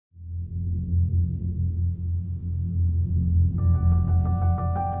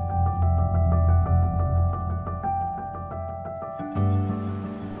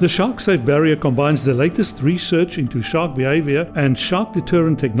The SharkSafe Barrier combines the latest research into shark behavior and shark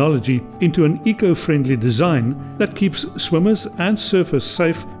deterrent technology into an eco-friendly design that keeps swimmers and surfers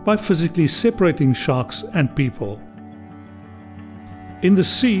safe by physically separating sharks and people. In the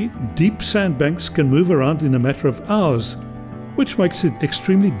sea, deep sandbanks can move around in a matter of hours, which makes it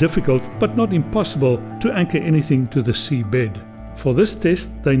extremely difficult but not impossible to anchor anything to the seabed. For this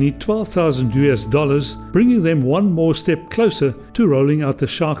test, they need $12,000, bringing them one more step closer to rolling out the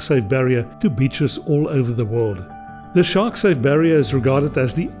SharkSafe Barrier to beaches all over the world. The SharkSafe Barrier is regarded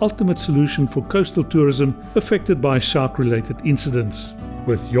as the ultimate solution for coastal tourism affected by shark-related incidents.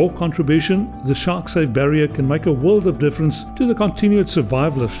 With your contribution, the SharkSafe Barrier can make a world of difference to the continued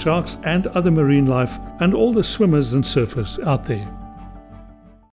survival of sharks and other marine life and all the swimmers and surfers out there.